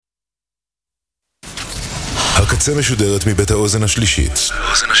הקצה משודרת מבית האוזן השלישית.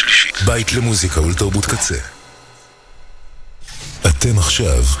 בית למוזיקה ולתרבות קצה. אתם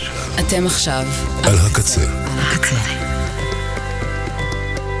עכשיו על הקצה.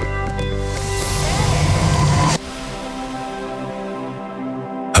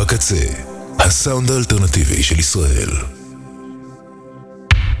 הקצה, הסאונד האלטרנטיבי של ישראל.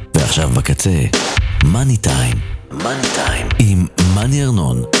 ועכשיו בקצה, מאני טיים עם מאני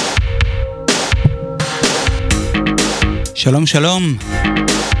ארנון. שלום שלום,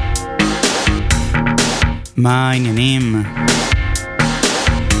 מה העניינים?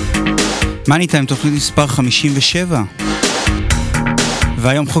 מאני טיים תוכנית מספר 57,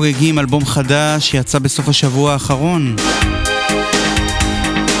 והיום חוגגים אלבום חדש שיצא בסוף השבוע האחרון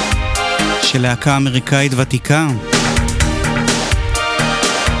של להקה אמריקאית ותיקה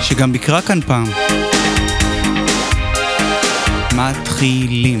שגם ביקרה כאן פעם.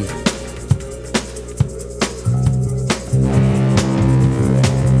 מתחילים.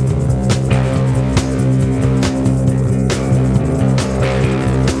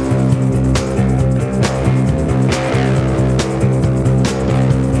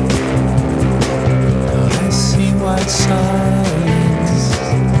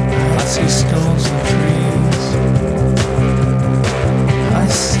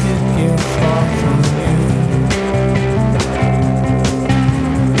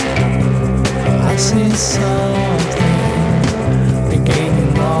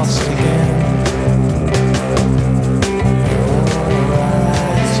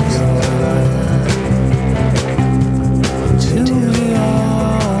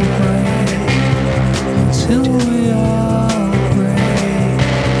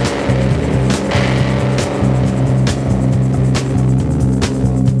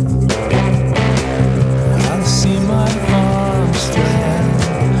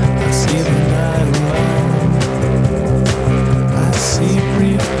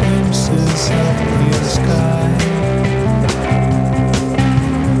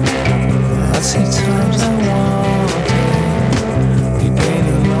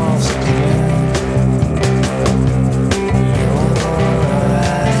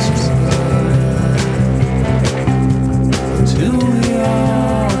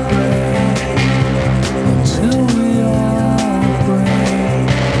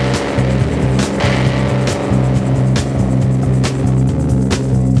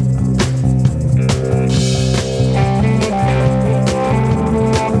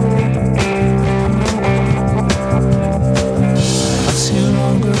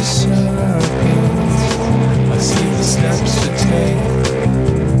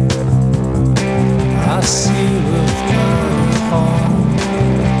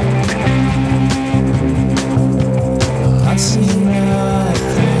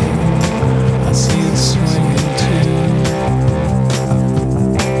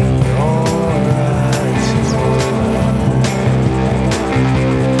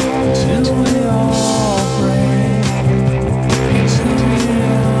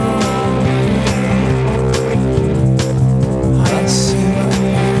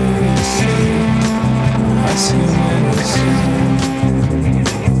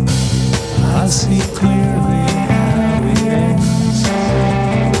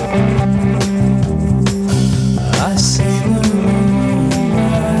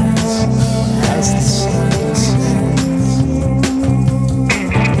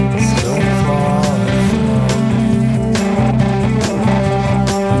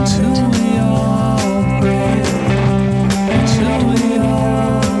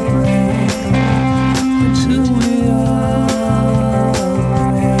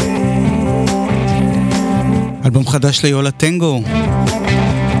 חדש ליולה טנגו,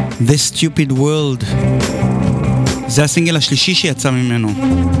 The Stupid World. זה הסינגל השלישי שיצא ממנו,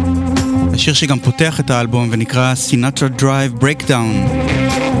 השיר שגם פותח את האלבום ונקרא Sinatra Drive Breakdown.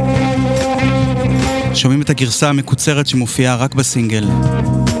 שומעים את הגרסה המקוצרת שמופיעה רק בסינגל.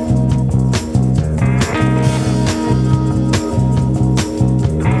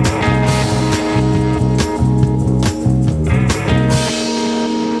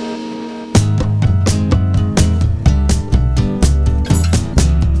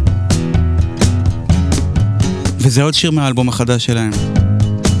 וזה עוד שיר מהאלבום החדש שלהם,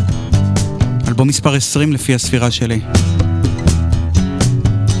 אלבום מספר 20 לפי הספירה שלי.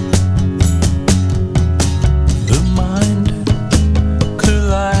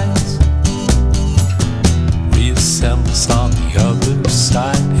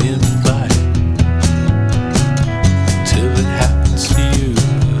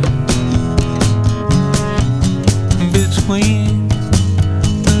 Between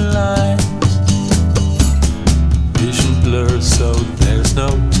the lines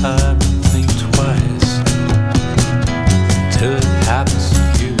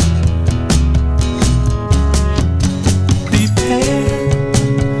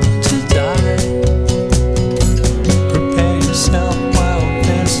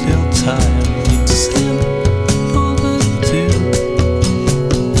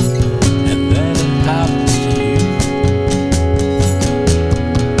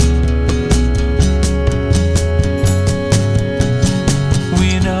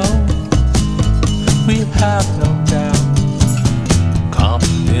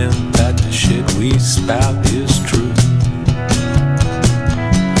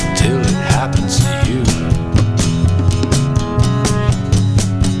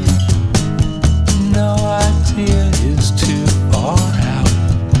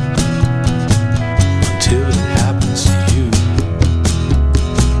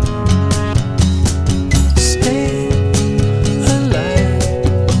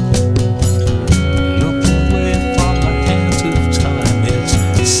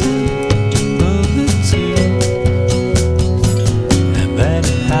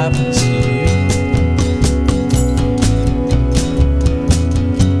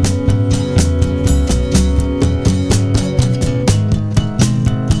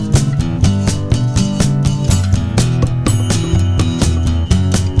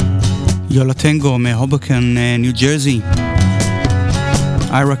יולה טנגו מהובקן, ניו ג'רזי.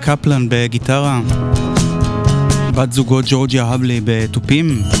 איירה קפלן בגיטרה. בת זוגו ג'ורג'יה הבלי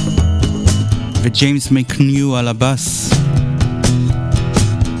בתופים. וג'יימס מקניו על הבאס.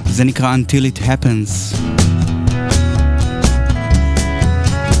 זה נקרא Until It Happens.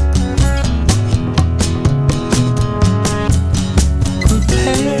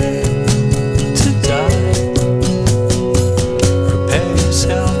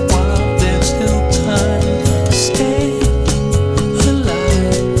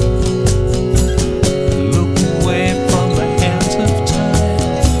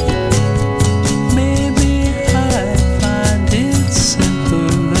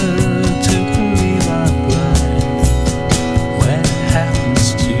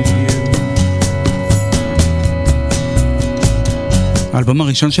 האלבום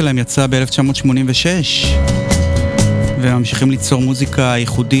הראשון שלהם יצא ב-1986 והם ממשיכים ליצור מוזיקה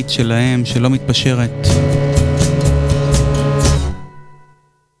ייחודית שלהם שלא מתפשרת.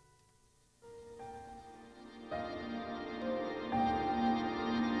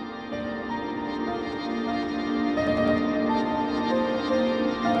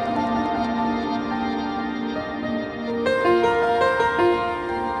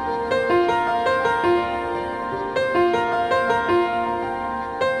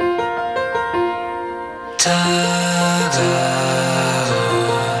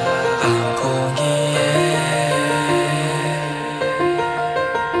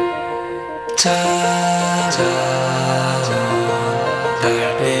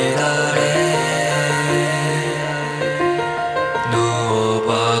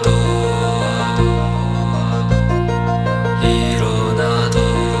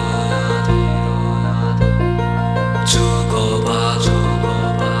 주고받고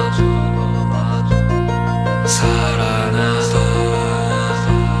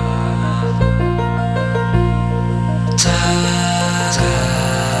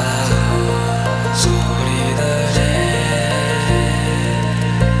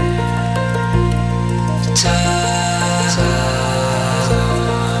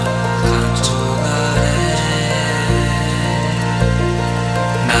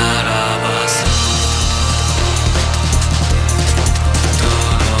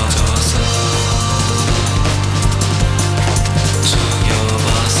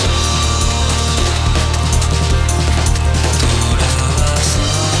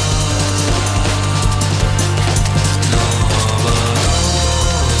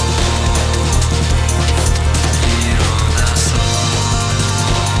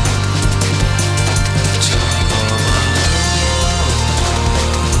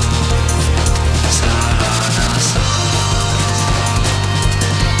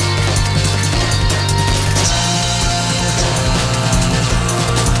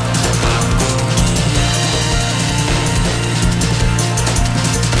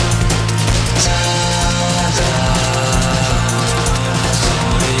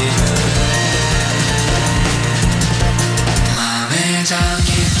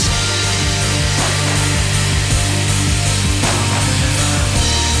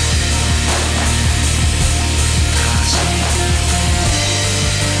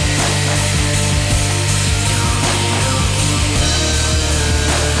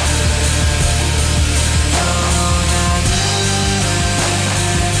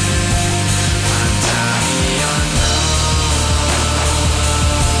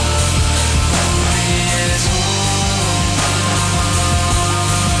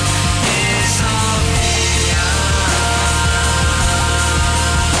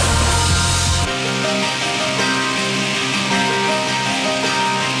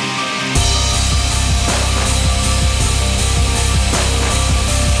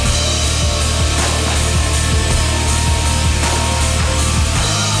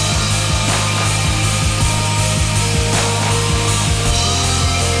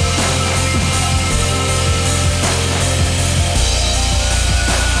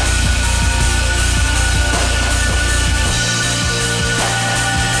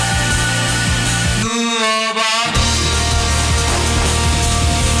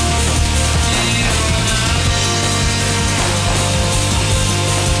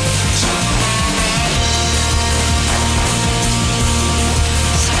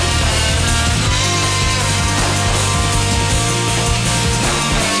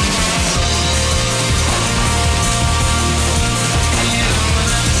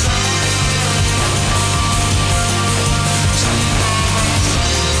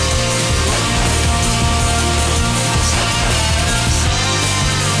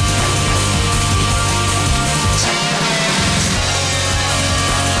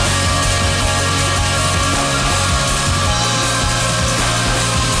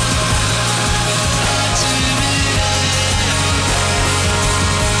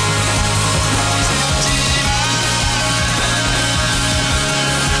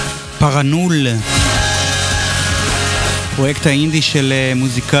פרנול, פרויקט האינדי של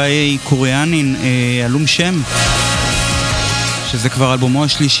מוזיקאי קוריאני, אלום שם, שזה כבר אלבומו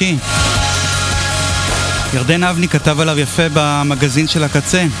השלישי. ירדן אבני כתב עליו יפה במגזין של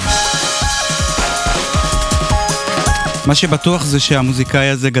הקצה. מה שבטוח זה שהמוזיקאי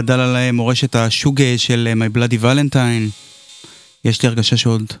הזה גדל על מורשת השוגה של My Bloody Valentine. יש לי הרגשה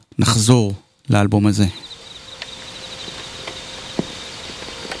שעוד נחזור לאלבום הזה.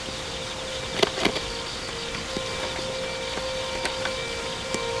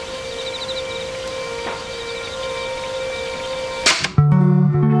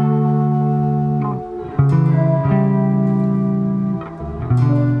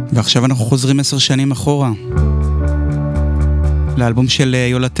 ועכשיו אנחנו חוזרים 10 שנים אחורה לאלבום של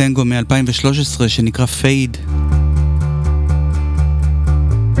יולה טנגו מ-2013 שנקרא פייד.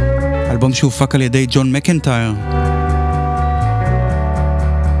 אלבום שהופק על ידי ג'ון מקנטייר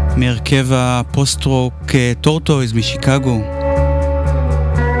מהרכב הפוסט-רוק טורטויז משיקגו.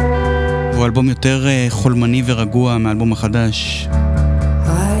 הוא אלבום יותר חולמני ורגוע מהאלבום החדש.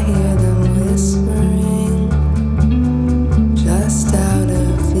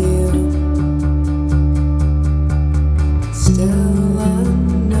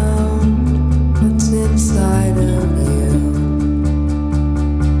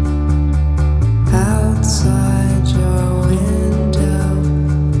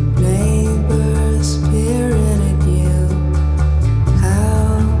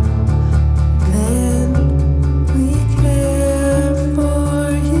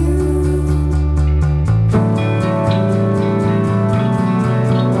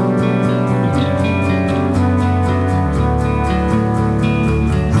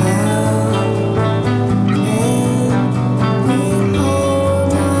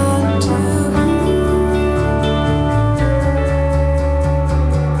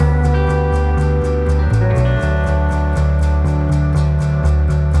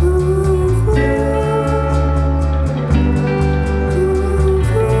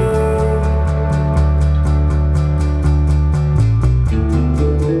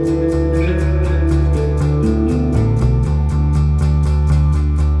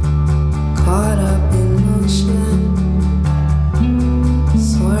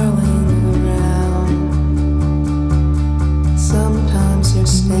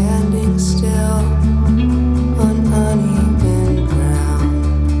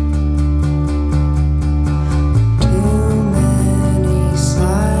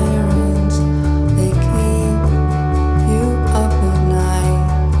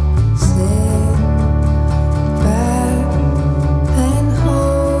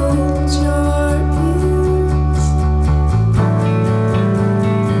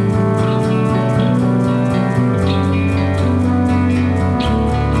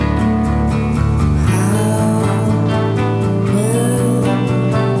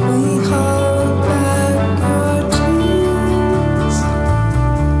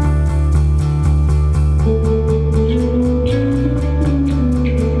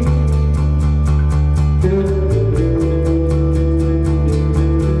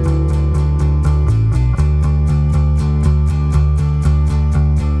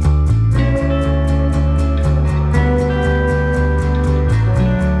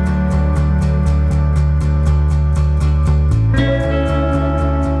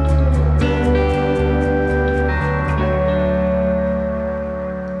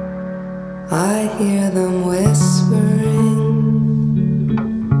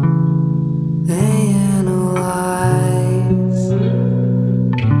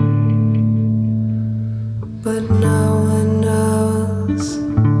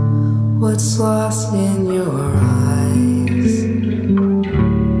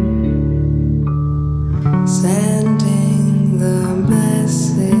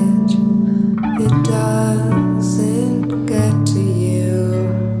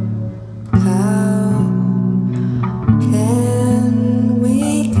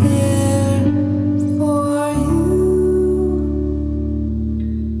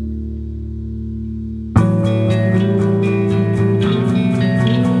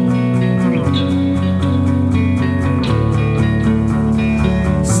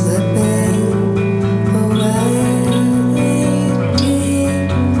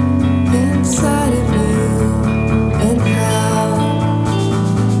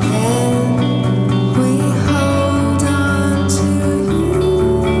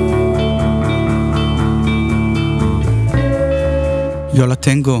 יולה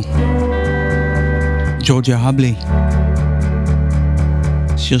טנגו, ג'ורג'יה הבלי,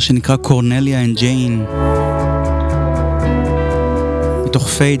 שיר שנקרא קורנליה אנד ג'יין, מתוך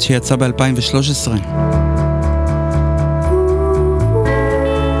פייד שיצא ב-2013.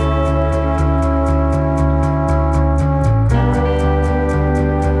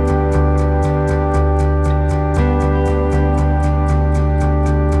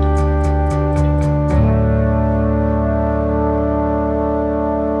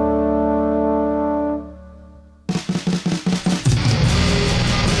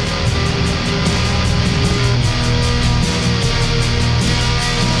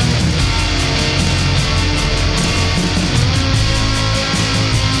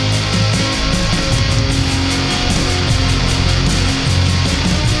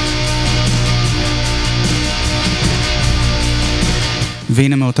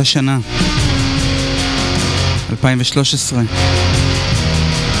 והנה מאותה שנה, 2013,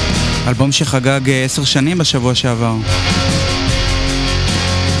 אלבום שחגג 10 שנים בשבוע שעבר,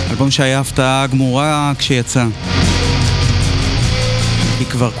 אלבום שהיה הפתעה גמורה כשיצא, כי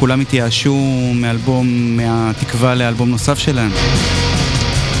כבר כולם התייאשו מהתקווה לאלבום נוסף שלהם.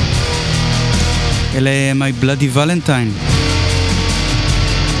 אלה My Bloody Valentine,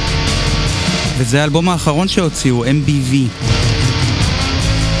 וזה האלבום האחרון שהוציאו, MBV.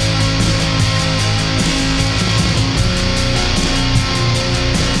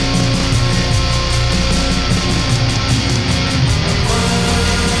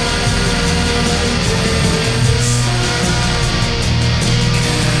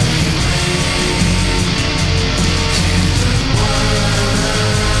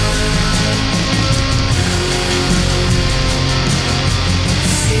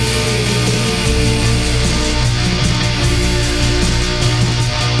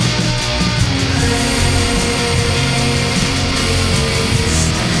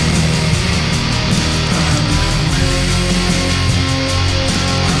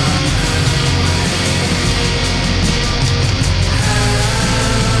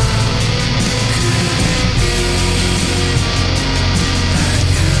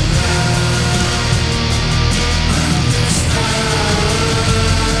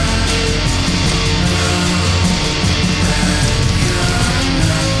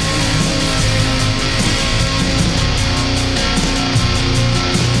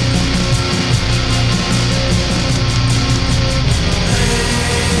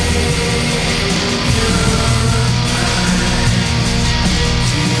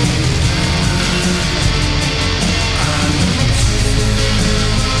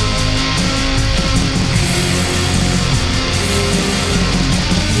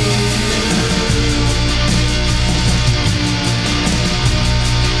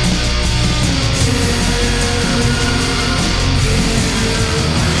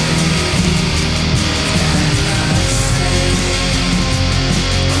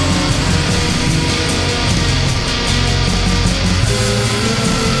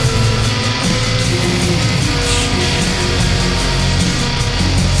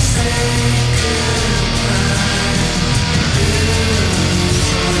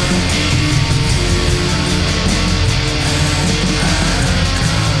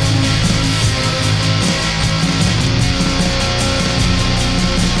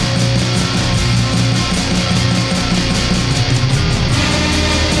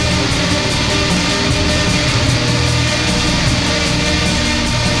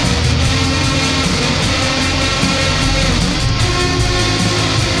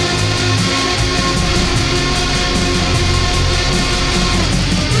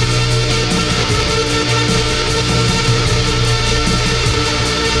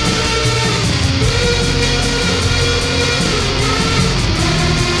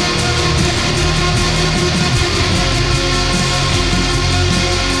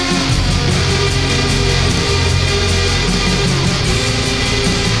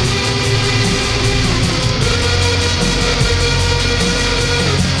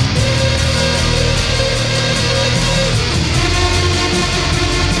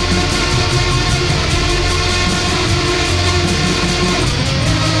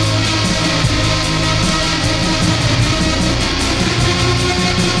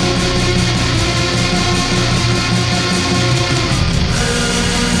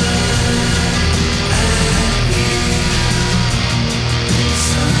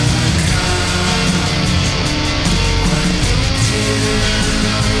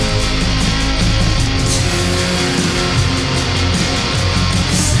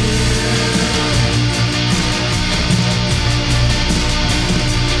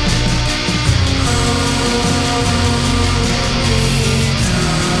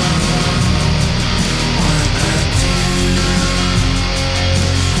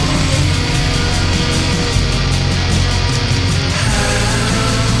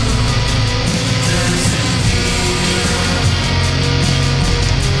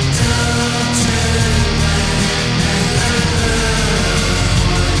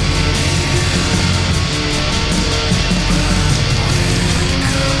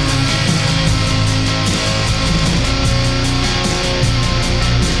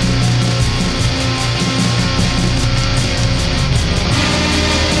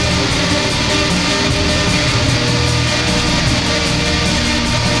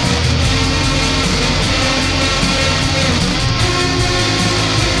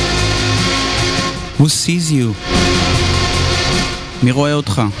 Who sees you? מי רואה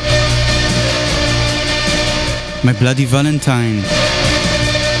אותך? My Bloody Valentine.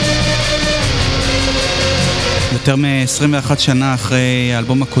 יותר מ-21 שנה אחרי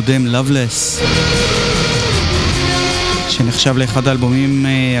האלבום הקודם, Loveless, שנחשב לאחד האלבומים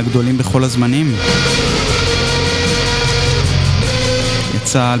הגדולים בכל הזמנים.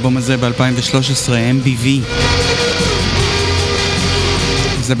 יצא האלבום הזה ב-2013, MBV.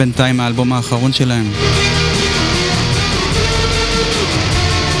 זה בינתיים האלבום האחרון שלהם.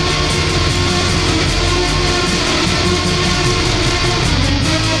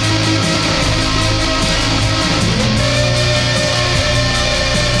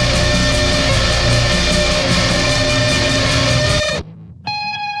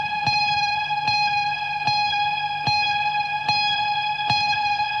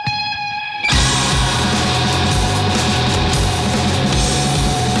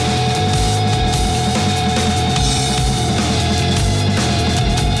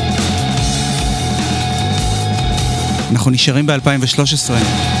 אנחנו נשארים ב-2013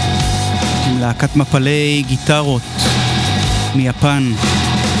 עם להקת מפלי גיטרות מיפן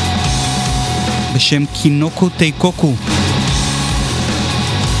בשם קינוקו טייקוקו.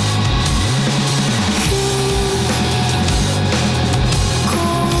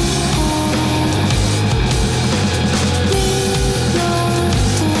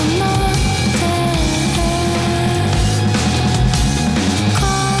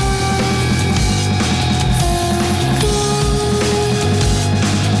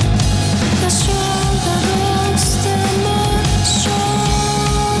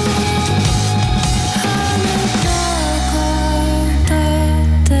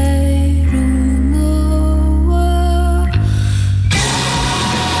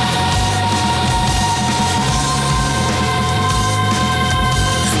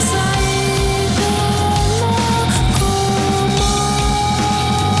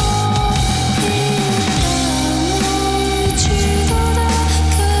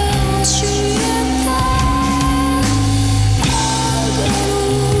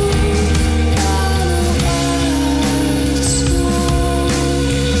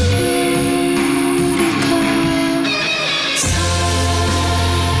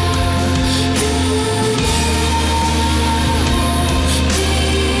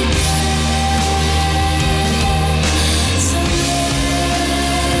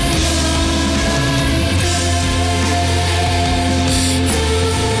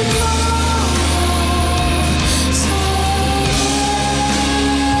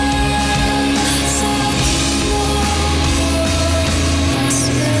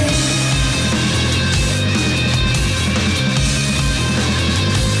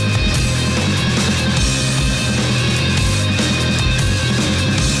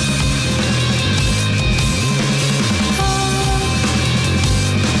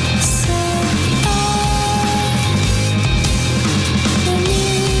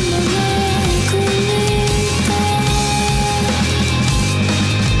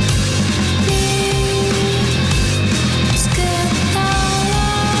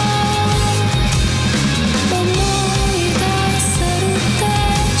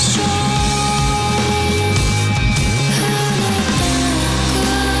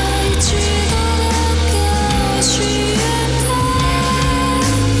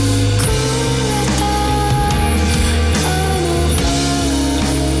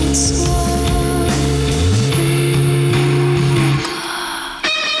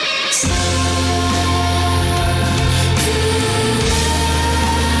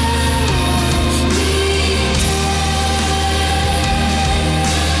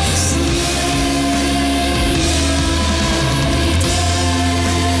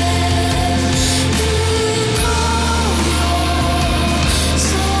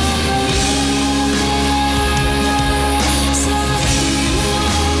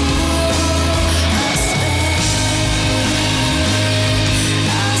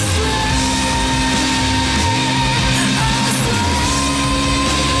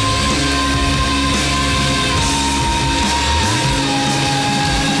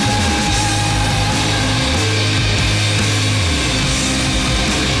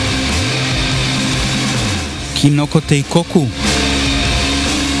 קינוקו טייקוקו,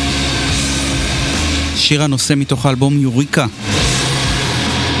 שיר הנושא מתוך האלבום יוריקה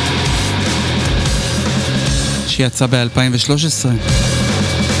שיצא ב-2013.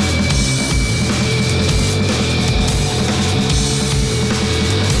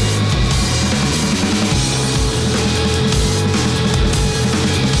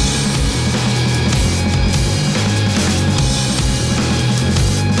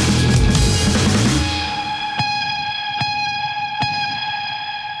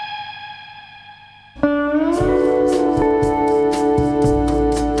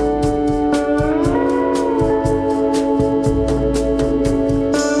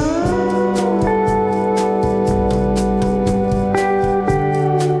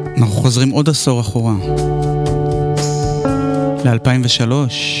 חוזרים עוד עשור אחורה, ל-2003,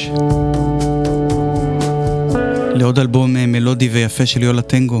 לעוד אלבום מלודי ויפה של יולה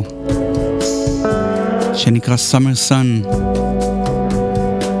טנגו, שנקרא Summer Sun.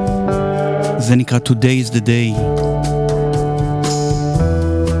 זה נקרא Today is the Day.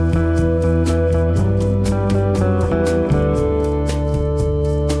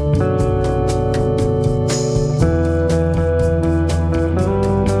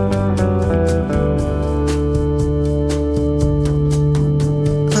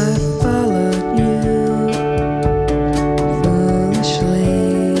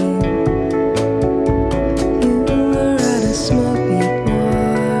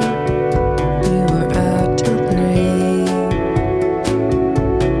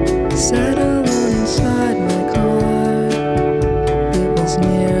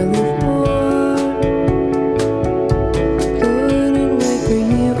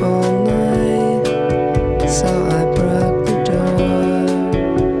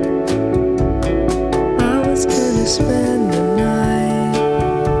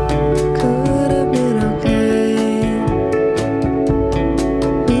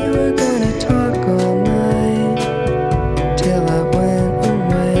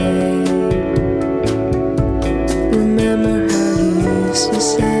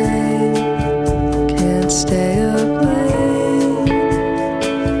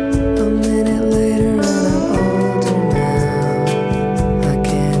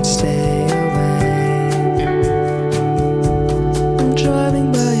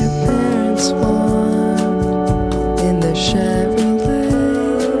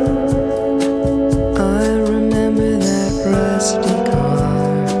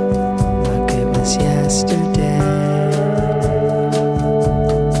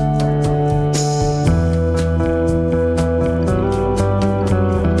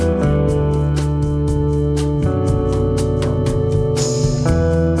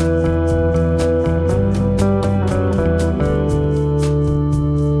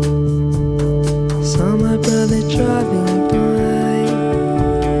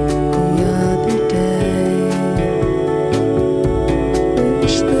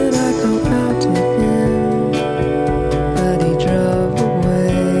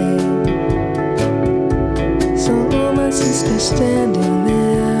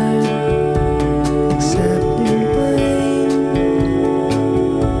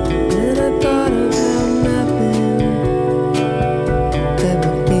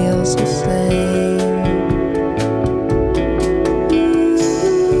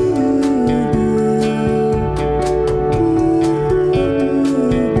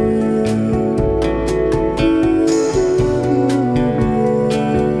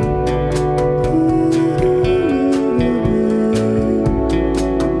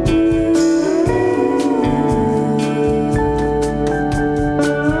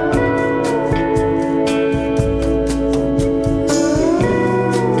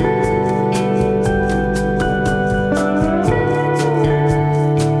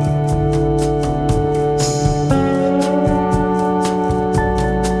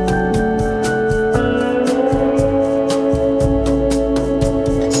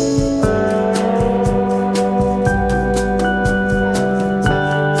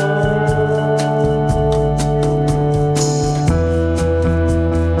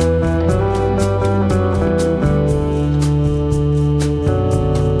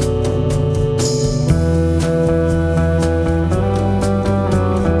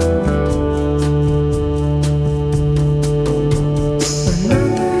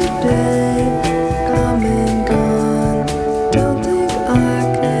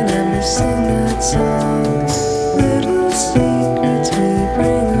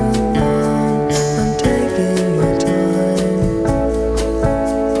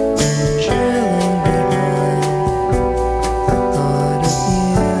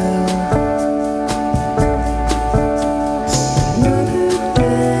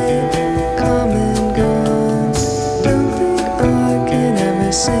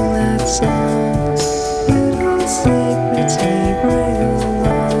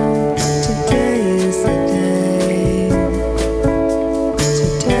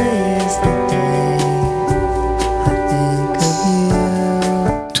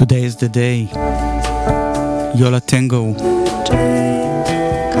 Today is the day. יולה טנגו.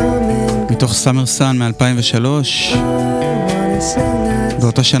 מתוך Summer Sun מ-2003.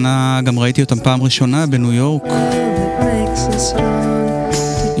 באותה שנה גם ראיתי אותם פעם ראשונה בניו יורק.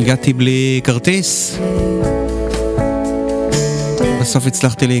 הגעתי בלי כרטיס. בסוף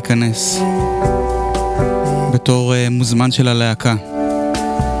הצלחתי להיכנס בתור מוזמן של הלהקה.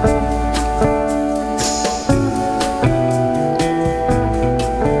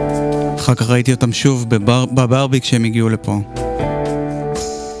 אחר כך ראיתי אותם שוב בברבי כשהם הגיעו לפה.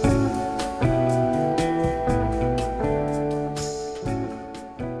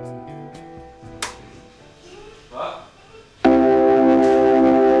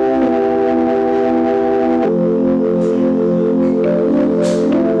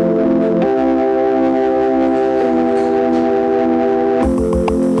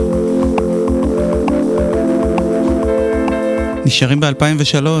 נשארים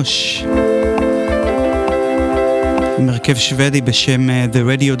ב-2003 עם הרכב שוודי בשם The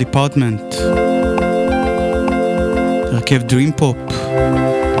Radio Department, הרכב Dream Pop,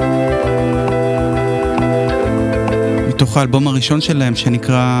 מתוך האלבום הראשון שלהם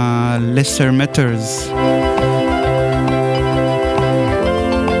שנקרא Lesser Matters,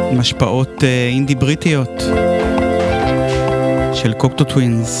 עם השפעות אינדי בריטיות של קוקטו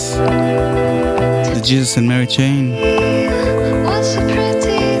טווינס, The Jesus and Mary Chain.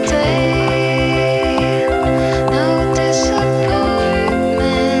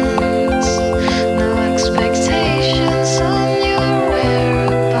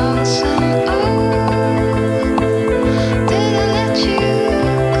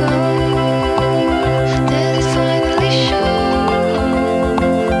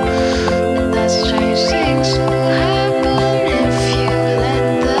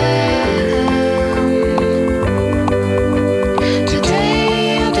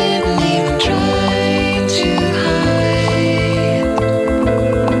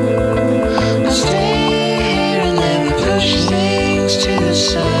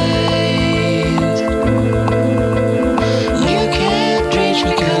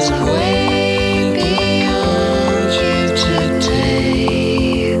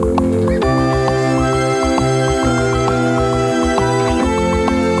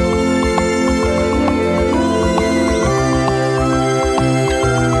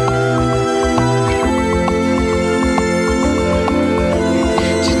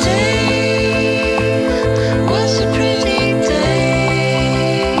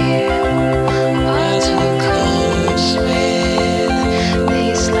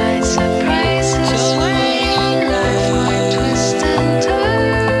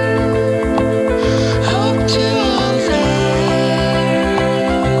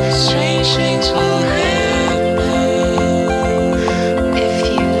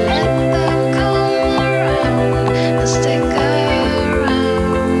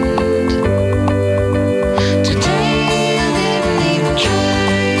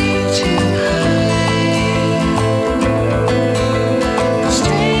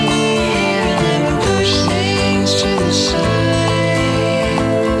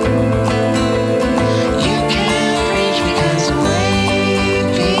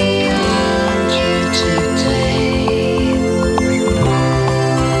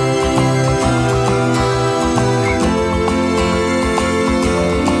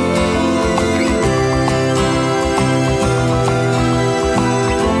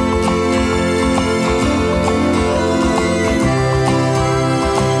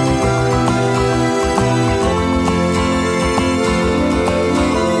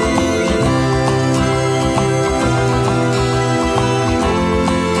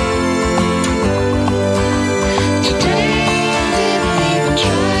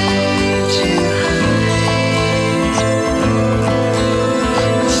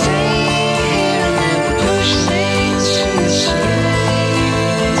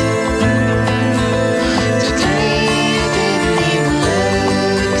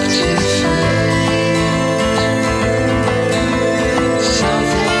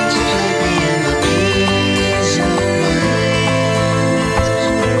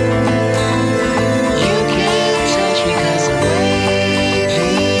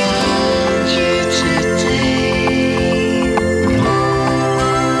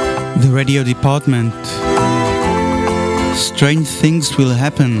 Radio Department, Strange Things Will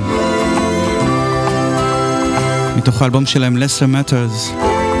Happen, מתוך האלבום שלהם Lesser Matters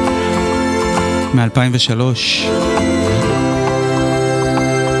מ-2003.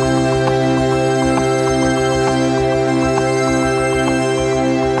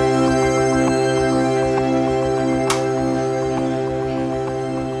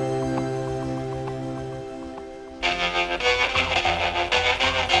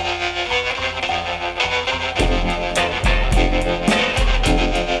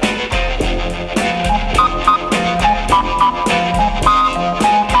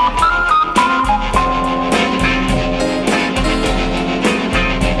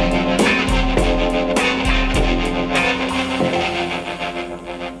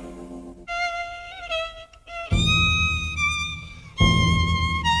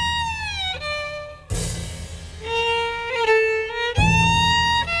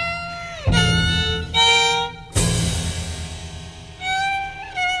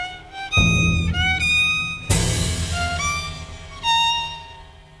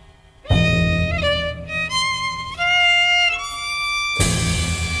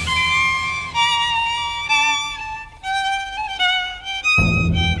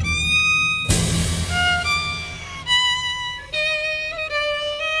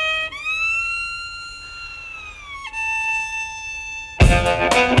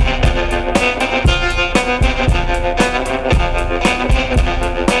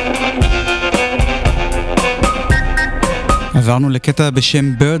 עברנו לקטע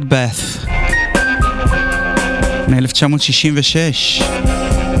בשם Bird Bath מ-1966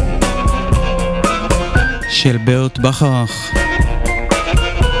 של ברט בכרך,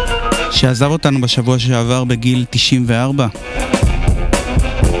 שעזב אותנו בשבוע שעבר בגיל 94.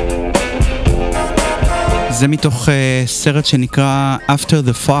 זה מתוך סרט שנקרא After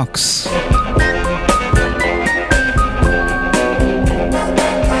the Fox.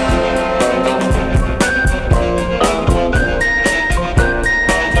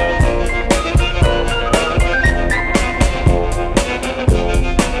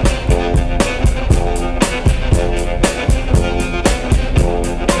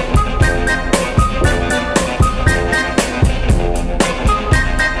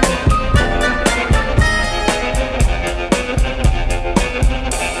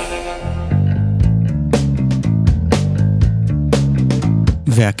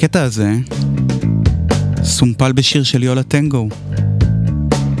 והקטע הזה סומפל בשיר של יולה טנגו,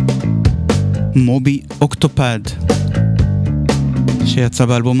 מובי אוקטופד, שיצא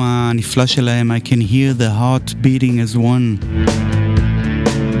באלבום הנפלא שלהם I Can Hear the Heart Beating as One,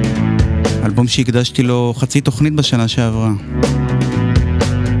 אלבום שהקדשתי לו חצי תוכנית בשנה שעברה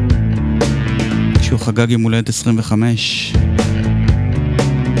כשהוא חגג יום הולדת 25.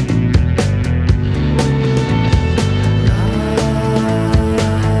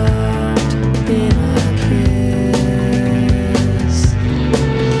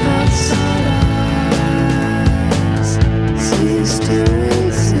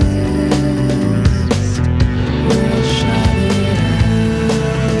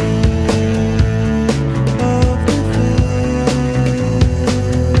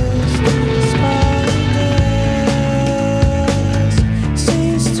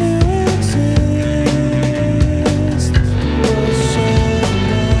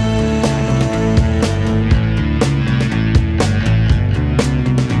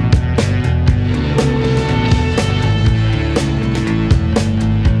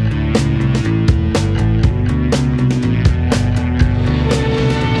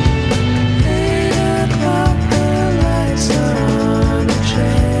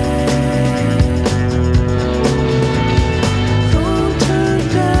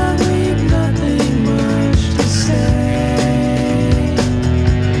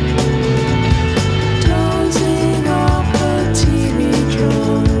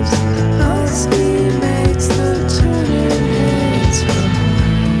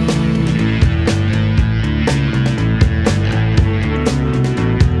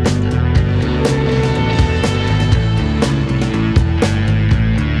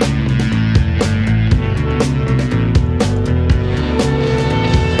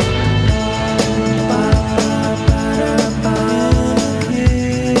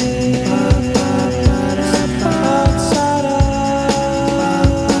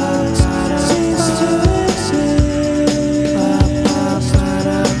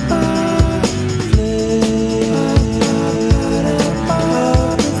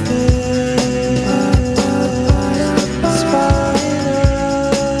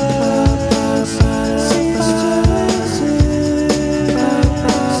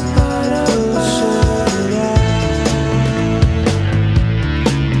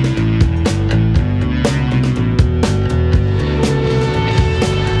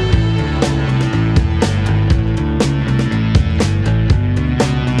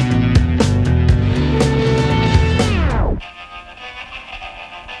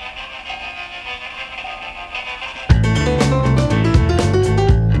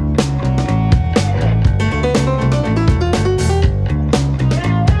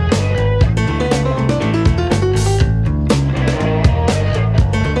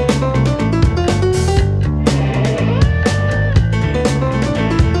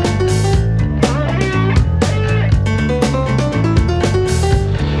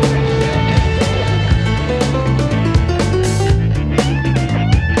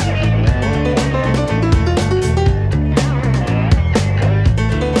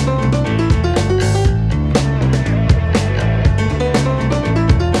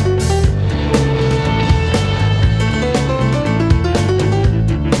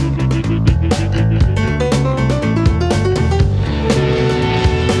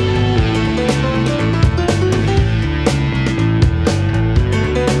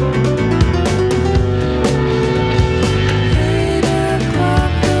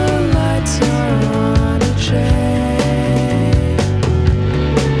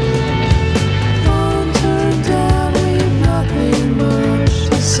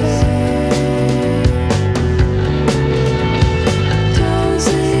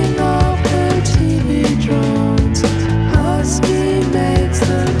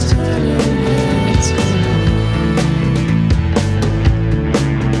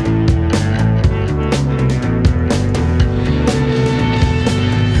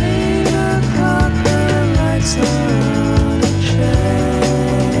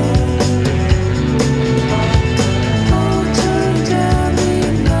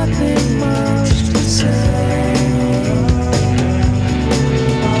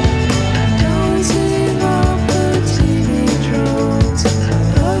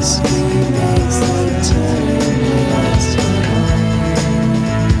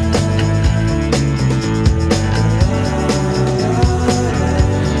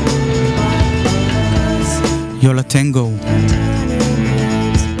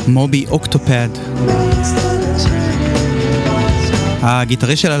 מובי אוקטופד.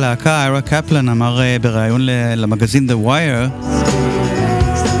 הגיטריסט של הלהקה, אירה קפלן, אמר בראיון למגזין The Wire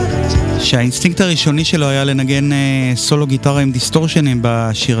שהאינסטינקט הראשוני שלו היה לנגן סולו גיטרה עם דיסטורשנים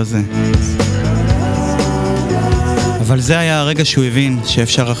בשיר הזה. אבל זה היה הרגע שהוא הבין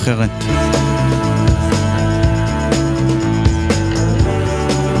שאפשר אחרת.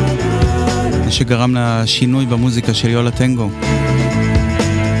 זה שגרם לשינוי במוזיקה של יולה טנגו.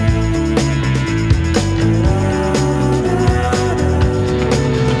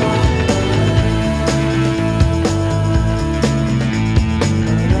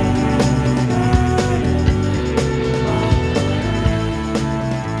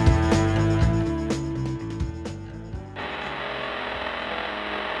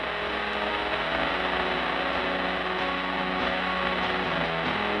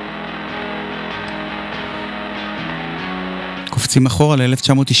 קופצים אחורה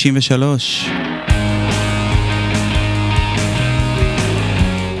ל-1993.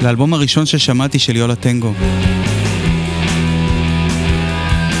 לאלבום הראשון ששמעתי של יולה טנגו.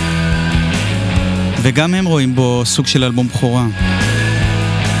 וגם הם רואים בו סוג של אלבום בכורה.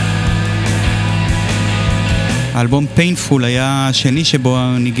 האלבום Painful היה השני שבו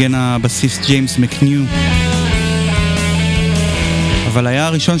ניגן הבסיסט ג'יימס מקניו. אבל היה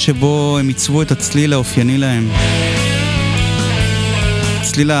הראשון שבו הם עיצבו את הצליל האופייני להם.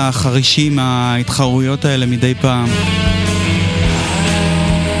 צליל החרישי מההתחרויות האלה מדי פעם.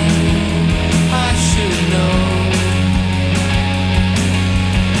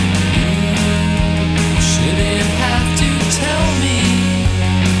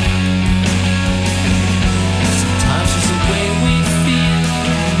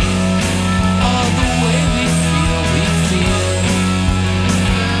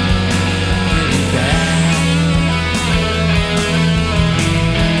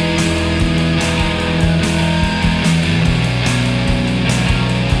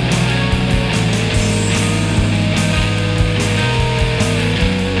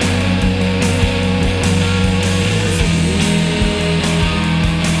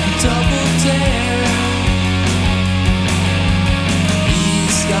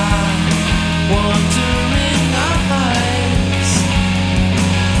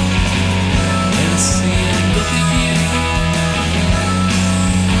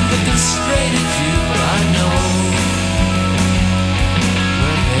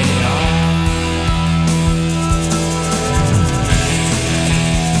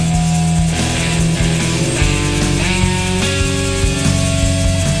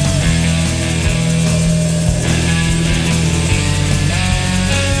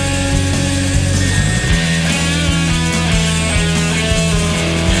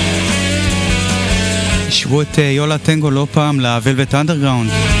 השוו את יולה טנגו לא פעם ל-Velvet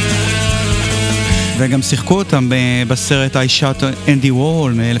Underground וגם שיחקו אותם בסרט I Shot Andy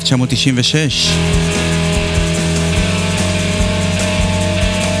Warhol מ-1996.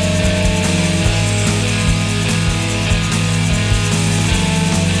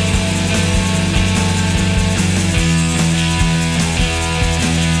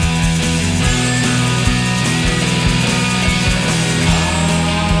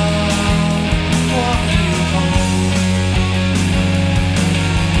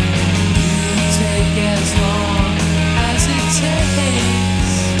 As long as it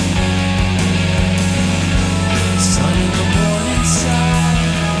takes.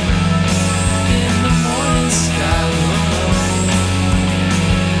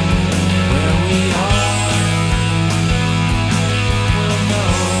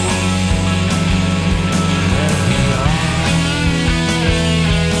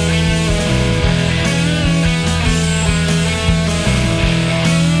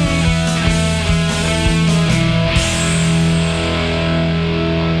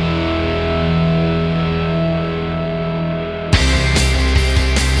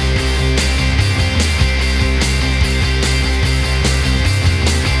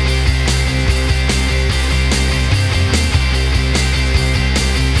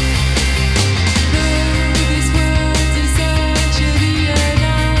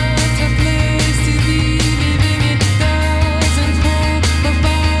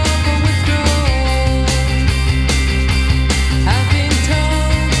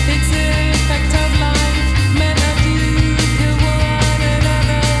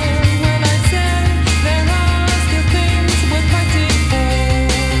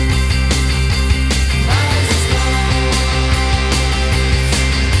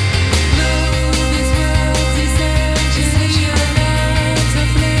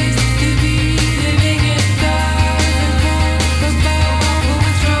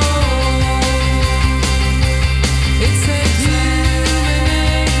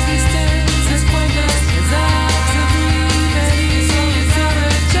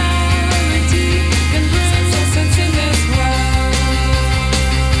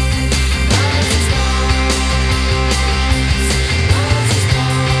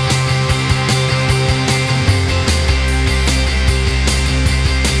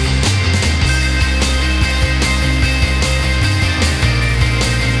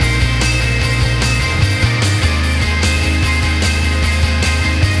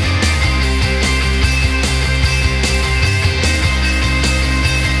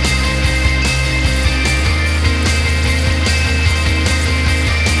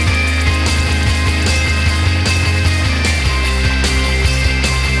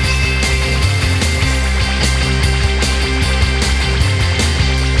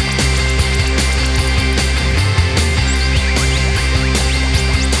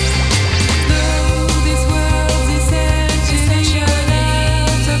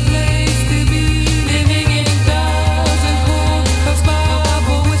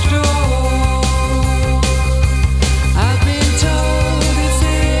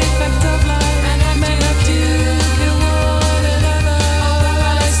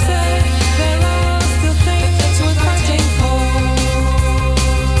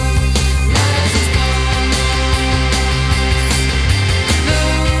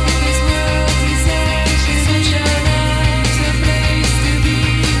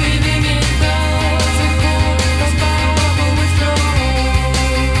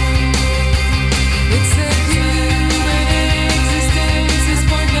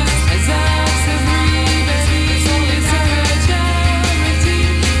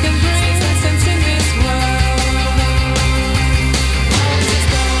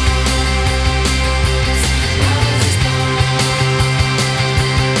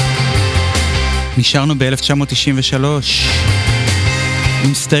 נשארנו ב-1993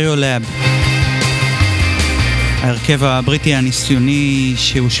 עם סטריאולאב, ההרכב הבריטי הניסיוני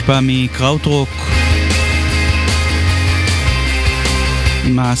שהושפע מקראוטרוק,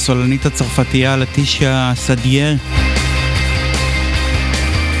 עם הסולנית הצרפתייה לטישיה סדייר.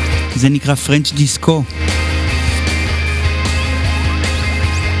 זה נקרא פרנץ' דיסקו.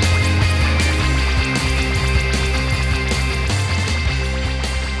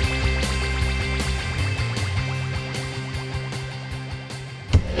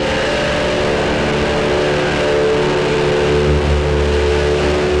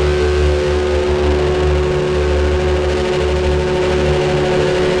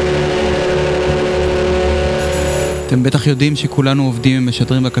 אתם בטח יודעים שכולנו עובדים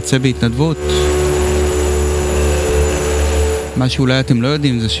ומשדרים בקצה בהתנדבות. מה שאולי אתם לא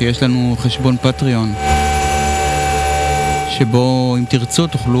יודעים זה שיש לנו חשבון פטריון, שבו אם תרצו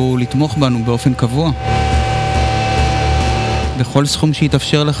תוכלו לתמוך בנו באופן קבוע, בכל סכום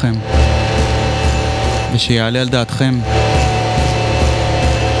שיתאפשר לכם ושיעלה על דעתכם.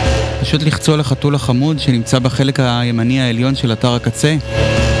 פשוט לחצו על החתול החמוד שנמצא בחלק הימני העליון של אתר הקצה,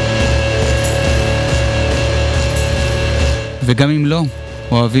 וגם אם לא,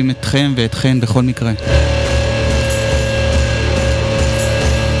 אוהבים אתכם ואתכן בכל מקרה.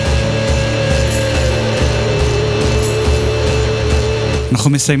 אנחנו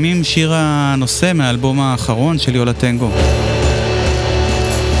מסיימים שיר הנושא מהאלבום האחרון של יולה טנגו,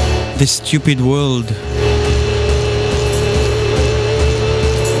 The Stupid World,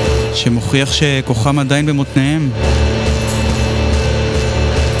 שמוכיח שכוחם עדיין במותניהם.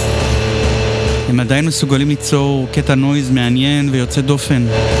 הם עדיין מסוגלים ליצור קטע נויז מעניין ויוצא דופן,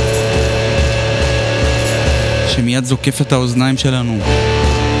 שמיד זוקף את האוזניים שלנו.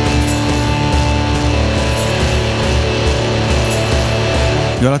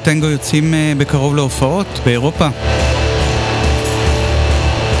 יולה טנגו יוצאים בקרוב להופעות באירופה,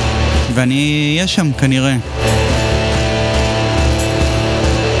 ואני אהיה שם כנראה.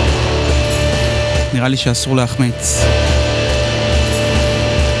 נראה לי שאסור להחמיץ.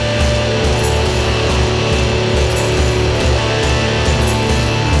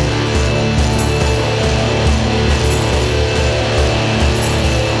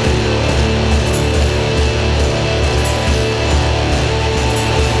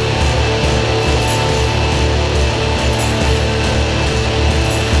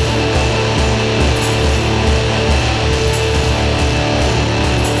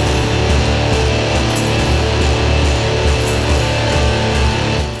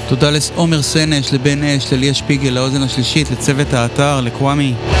 תודה לעומר סנש, לבן אש, לליה שפיגל, לאוזן השלישית, לצוות האתר,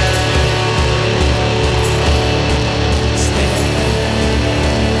 לקוואמי.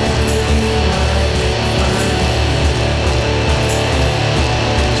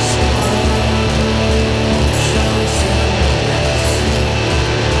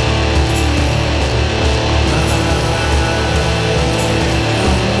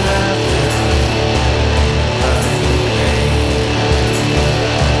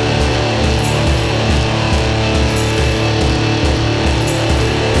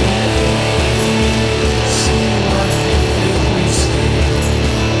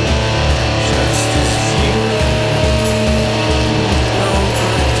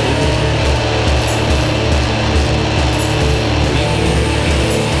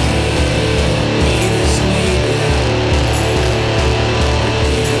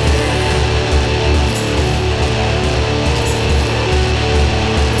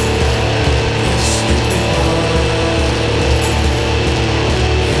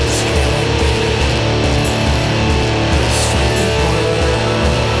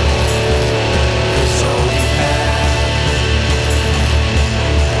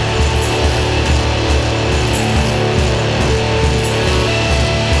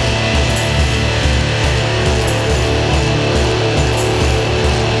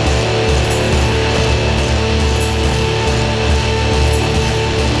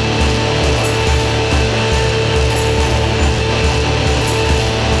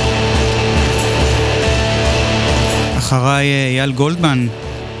 אחריי אייל גולדמן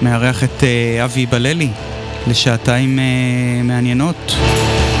מארח את אבי בללי לשעתיים מעניינות,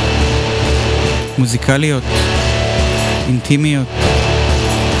 מוזיקליות, אינטימיות.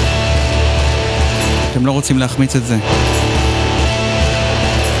 אתם לא רוצים להחמיץ את זה.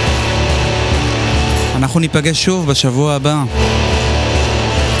 אנחנו ניפגש שוב בשבוע הבא.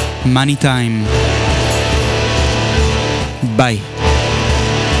 Money Time. ביי.